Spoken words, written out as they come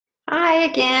Hi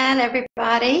again,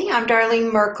 everybody. I'm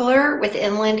Darlene Merkler with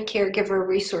Inland Caregiver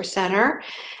Resource Center,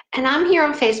 and I'm here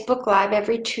on Facebook Live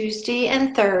every Tuesday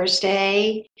and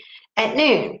Thursday at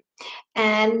noon.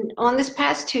 And on this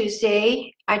past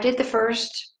Tuesday, I did the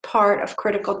first part of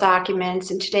critical documents,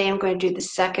 and today I'm going to do the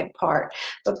second part.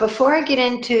 But before I get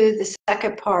into the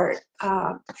second part,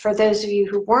 for those of you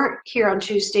who weren't here on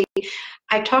Tuesday,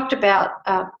 I talked about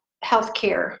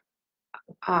healthcare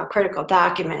critical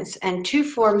documents, and two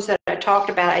forms that I talked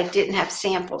about. I didn't have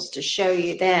samples to show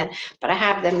you then, but I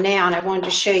have them now, and I wanted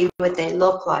to show you what they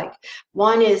look like.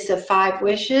 One is the 5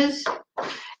 wishes,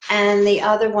 and the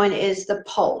other one is the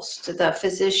PULSE, the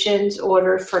physician's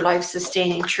order for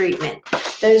life-sustaining treatment.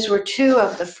 Those were two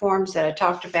of the forms that I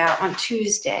talked about on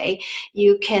Tuesday.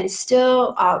 You can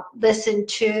still listen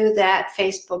to that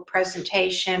Facebook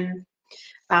presentation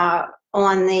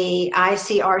on the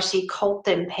ICRC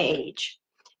Colton page.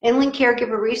 Inland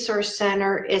Caregiver Resource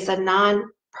Center is a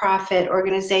non-profit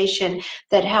organization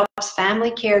that helps family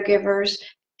caregivers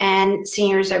and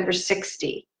seniors over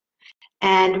 60.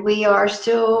 And we are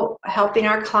still helping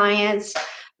our clients.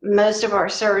 Most of our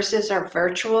services are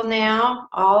virtual now.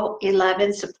 All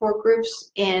 11 support groups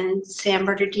in San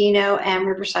Bernardino and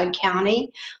Riverside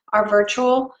County are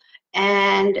virtual.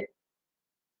 And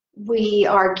we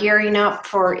are gearing up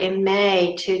for in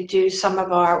May to do some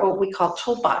of our what we call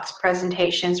toolbox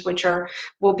presentations, which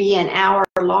will be an hour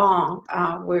long.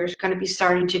 We're going to be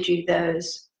starting to do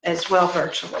those as well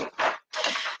virtually.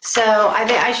 So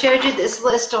I showed you this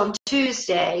list on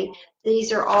Tuesday.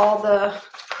 These are all the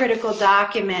critical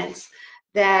documents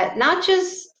that not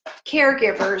just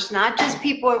caregivers, not just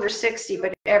people over 60,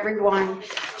 but everyone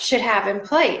should have in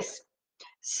place.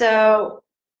 So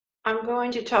I'm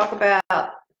going to talk about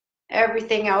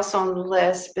everything else on the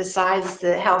list besides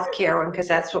the healthcare one, because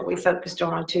that's what we focused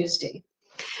on Tuesday.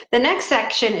 The next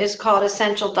section is called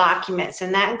Essential Documents,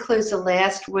 and that includes the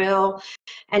last will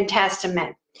and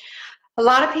testament. A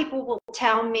lot of people will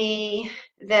tell me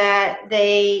that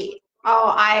I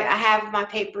have my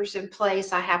papers in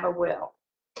place, I have a will.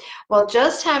 Well,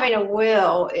 just having a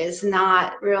will is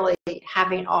not really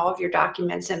having all of your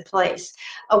documents in place.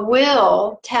 A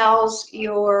will tells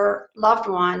your loved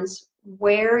ones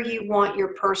where you want your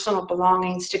personal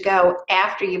belongings to go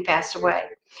after you pass away.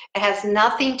 It has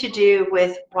nothing to do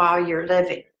with while you're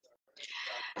living.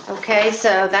 Okay,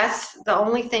 so that's the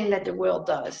only thing that the will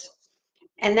does.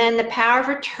 And then the power of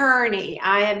attorney.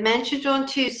 I had mentioned on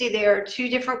Tuesday there are 2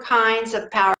 different kinds of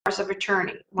powers of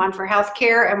attorney, one for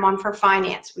healthcare and one for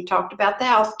finance. We talked about the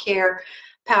healthcare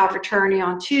power of attorney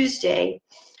on Tuesday.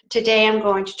 Today I'm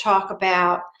going to talk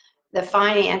about the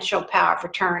financial power of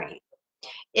attorney.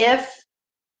 If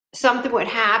something would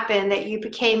happen that you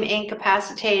became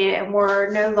incapacitated and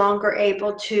were no longer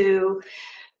able to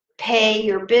pay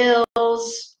your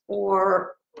bills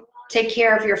or take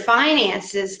care of your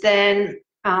finances, then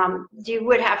you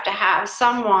would have to have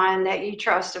someone that you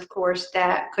trust, of course,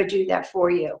 that could do that for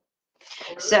you.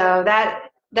 So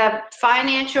that the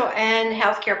financial and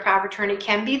healthcare power of attorney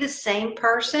can be the same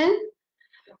person,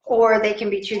 or they can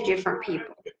be 2 different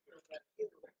people.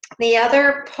 The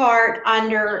other part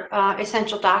under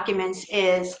essential documents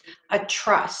is a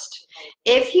trust.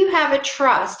 If you have a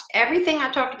trust, everything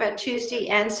I talked about Tuesday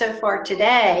and so far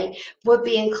today would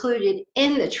be included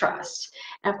in the trust.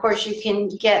 And of course, you can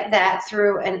get that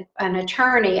through an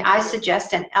attorney. I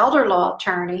suggest an elder law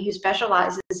attorney who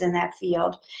specializes in that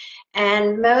field.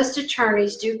 And most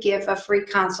attorneys do give a free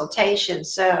consultation.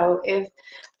 So if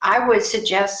I would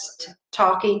suggest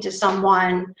talking to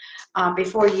someone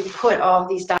before you put all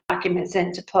these documents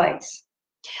into place.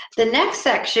 The next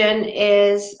section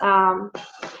is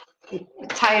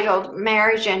titled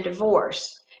Marriage and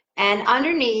Divorce. And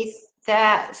underneath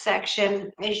that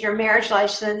section is your marriage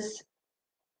license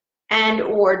and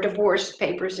or divorce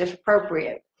papers if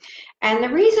appropriate. And the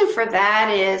reason for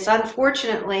that is,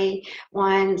 unfortunately,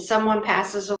 when someone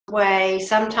passes away,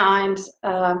 sometimes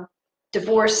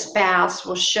divorced spouse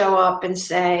will show up and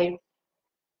say,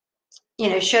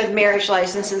 show the marriage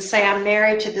license and say, I'm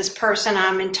married to this person,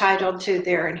 I'm entitled to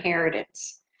their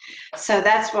inheritance. So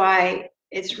that's why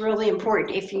it's really important,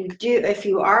 if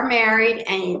you are married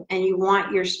and you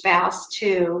want your spouse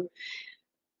to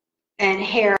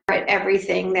inherit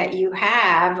everything that you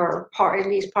have, or at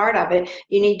least part of it,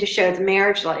 you need to show the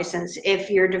marriage license. If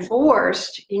you're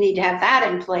divorced, you need to have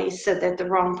that in place so that the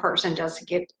wrong person doesn't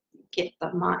get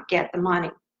the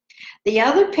money. The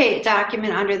other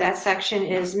document under that section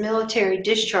is military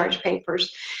discharge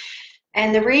papers.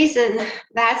 And the reason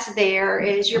that's there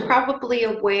is you're probably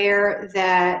aware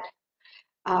that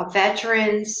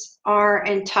veterans are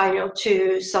entitled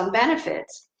to some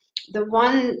benefits. The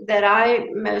one that I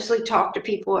mostly talk to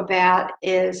people about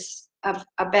is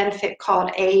a benefit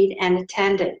called aid and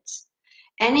attendance.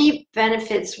 Any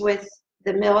benefits with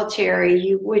the military,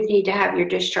 you would need to have your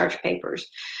discharge papers.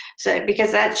 So,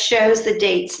 because that shows the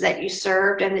dates that you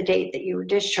served and the date that you were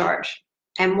discharged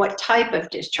and what type of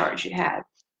discharge you had.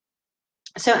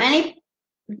 So, any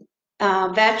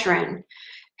veteran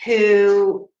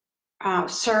who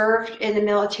served in the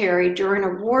military during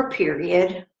a war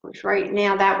period, which right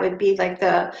now that would be like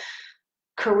the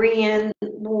Korean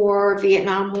War,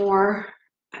 Vietnam War,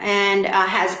 and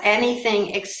has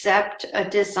anything except a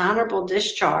dishonorable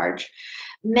discharge,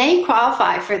 may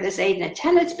qualify for this aid and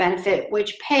attendance benefit,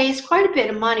 which pays quite a bit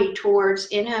of money towards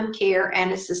in-home care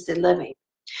and assisted living.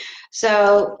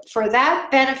 So for that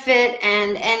benefit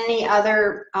and any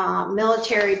other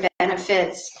military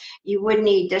benefits, you would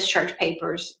need discharge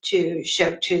papers to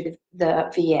show to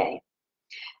the VA.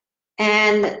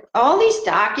 And all these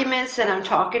documents that I'm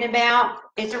talking about,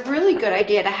 it's a really good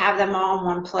idea to have them all in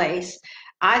one place.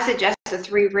 I suggest a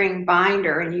 3-ring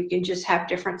binder, and you can just have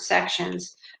different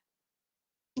sections.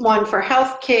 One for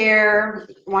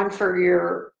healthcare, one for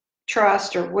your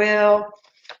trust or will,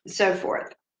 and so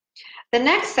forth. The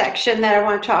next section that I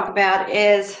want to talk about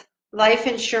is life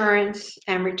insurance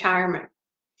and retirement.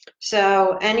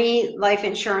 So any life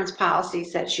insurance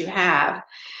policies that you have.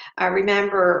 I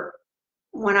remember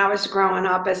when I was growing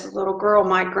up as a little girl,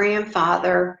 my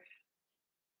grandfather,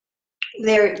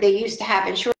 they used to have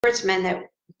insurance men, that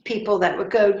people that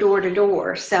would go door to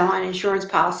door selling insurance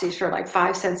policies for like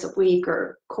 5 cents a week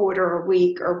or quarter a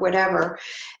week or whatever.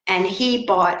 And he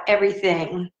bought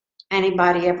everything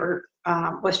anybody ever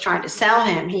was trying to sell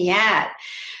him, he had.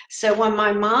 So when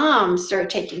my mom started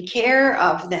taking care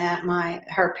of them,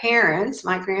 her parents,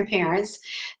 my grandparents,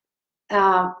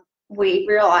 we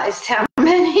realized how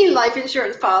many life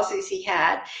insurance policies he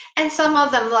had, and some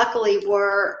of them luckily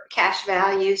were cash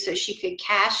value, so she could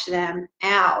cash them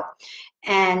out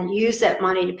and use that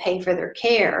money to pay for their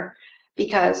care,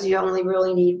 because you only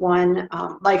really need one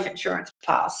life insurance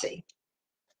policy.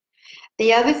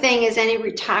 The other thing is any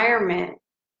retirement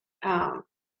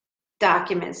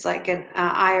documents, like an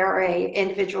IRA,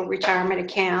 individual retirement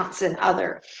accounts, and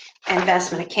other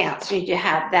investment accounts. You need to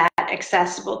have that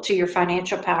accessible to your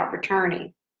financial power of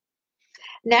attorney.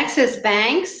 Next is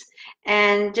banks.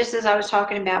 And just as I was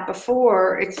talking about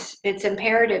before, it's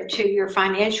imperative to your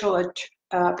financial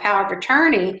power of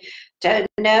attorney to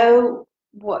know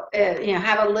what,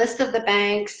 have a list of the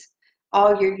banks,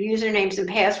 all your usernames and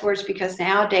passwords, because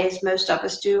nowadays most of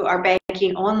us do our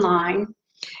banking online.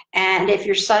 And if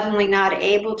you're suddenly not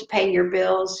able to pay your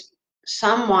bills,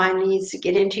 someone needs to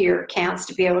get into your accounts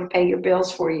to be able to pay your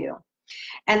bills for you.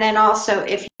 And then also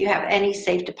if you have any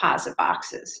safe deposit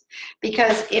boxes.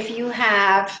 Because if you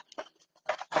have,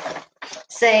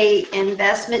 say,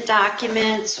 investment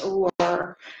documents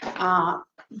or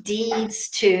deeds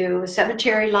to a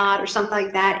cemetery lot or something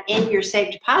like that in your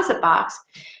safe deposit box,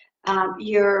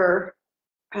 your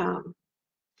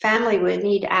family would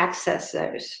need to access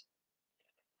those.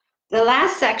 The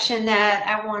last section that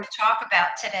I want to talk about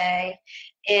today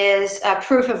is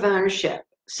proof of ownership.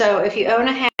 So if you own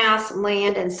a house,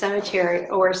 land, and cemetery,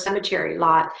 or a cemetery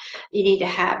lot, you need to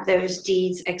have those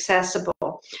deeds accessible.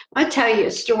 I want to tell you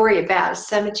a story about a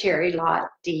cemetery lot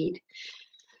deed.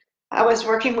 I was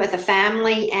working with a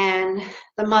family, and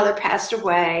the mother passed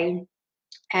away,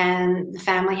 and the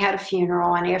family had a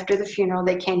funeral, and after the funeral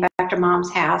they came back to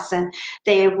mom's house, and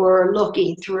they were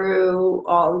looking through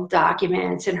all the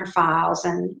documents in her files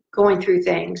and going through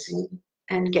things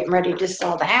and getting ready to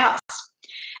sell the house.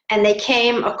 And they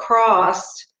came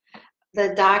across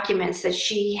the documents that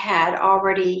she had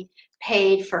already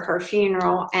paid for her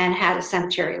funeral and had a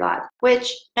cemetery lot,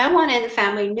 which no one in the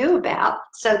family knew about,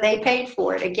 so they paid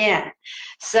for it again.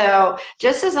 So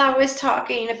just as I was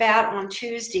talking about on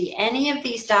Tuesday, any of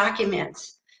these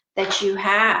documents that you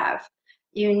have,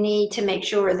 you need to make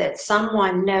sure that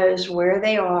someone knows where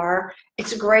they are.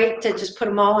 It's great to just put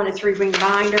them all in a 3-ring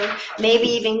binder, maybe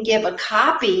even give a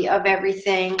copy of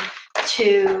everything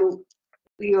to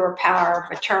your power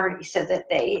of attorney so that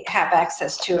they have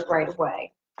access to it right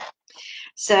away.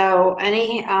 So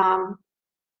any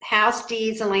house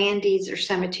deeds and land deeds or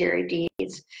cemetery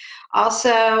deeds.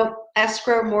 Also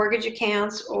escrow mortgage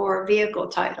accounts or vehicle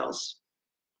titles.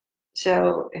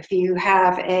 So if you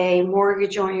have a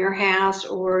mortgage on your house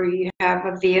or you have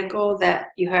a vehicle that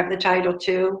you have the title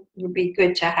to, it would be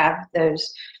good to have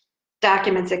those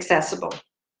documents accessible.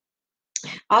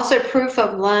 Also proof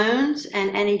of loans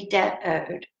and any debt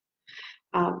owed.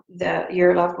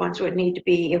 Your loved ones would need to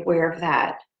be aware of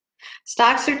that.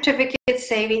 Stock certificates,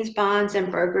 savings bonds,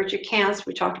 and brokerage accounts.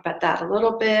 We talked about that a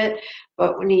little bit,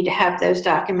 but we need to have those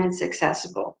documents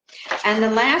accessible. And the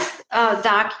last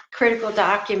critical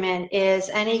document is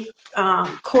any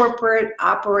corporate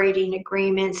operating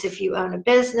agreements. If you own a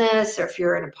business or if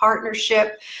you're in a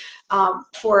partnership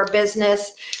for a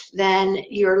business, then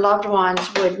your loved ones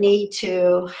would need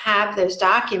to have those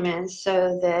documents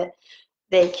so that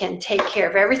they can take care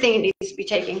of everything that needs to be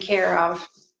taken care of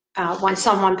when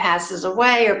someone passes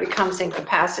away or becomes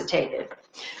incapacitated.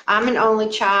 I'm an only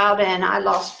child, and I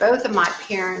lost both of my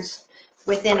parents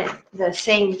within the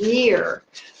same year,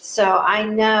 so I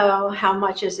know how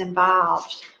much is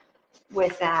involved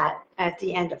with that at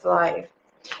the end of life.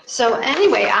 So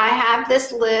anyway, I have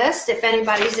this list. If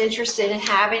anybody's interested in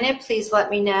having it, please let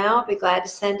me know. I'll be glad to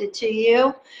send it to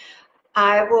you.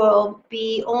 I will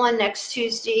be on next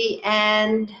Tuesday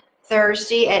and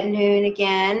Thursday at noon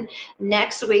again.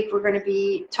 Next week, we're going to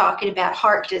be talking about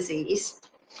heart disease.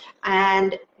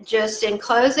 And just in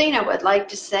closing, I would like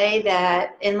to say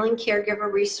that Inland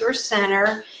Caregiver Resource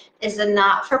Center is a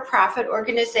not-for-profit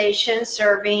organization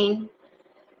serving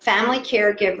family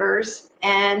caregivers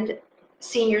and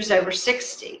seniors over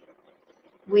 60.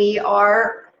 We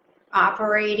are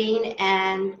operating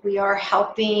and we are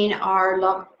helping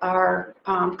our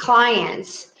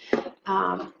clients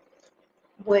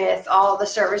with all the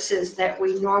services that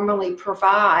we normally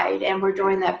provide, and we're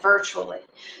doing that virtually.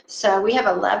 So we have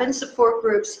 11 support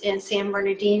groups in San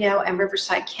Bernardino and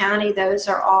Riverside County. Those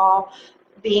are all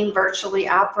being virtually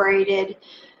operated.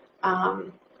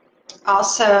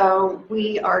 Also,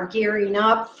 we are gearing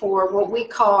up for what we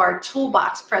call our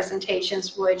toolbox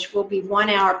presentations, which will be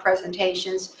 1-hour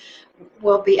presentations.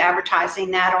 We'll be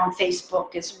advertising that on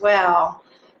Facebook as well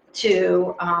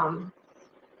to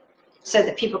so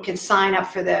that people can sign up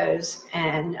for those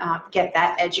and get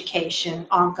that education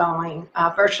ongoing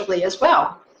virtually as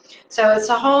well. So it's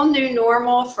a whole new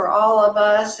normal for all of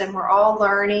us, and we're all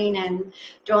learning and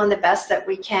doing the best that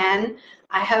we can.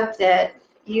 I hope that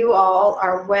you all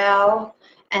are well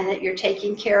and that you're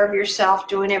taking care of yourself,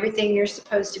 doing everything you're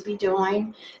supposed to be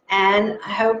doing. And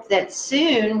I hope that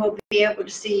soon we'll be able to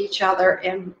see each other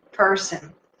in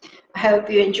person. I hope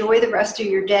you enjoy the rest of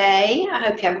your day. I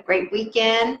hope you have a great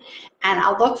weekend, and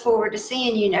I'll look forward to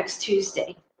seeing you next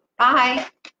Tuesday. Bye.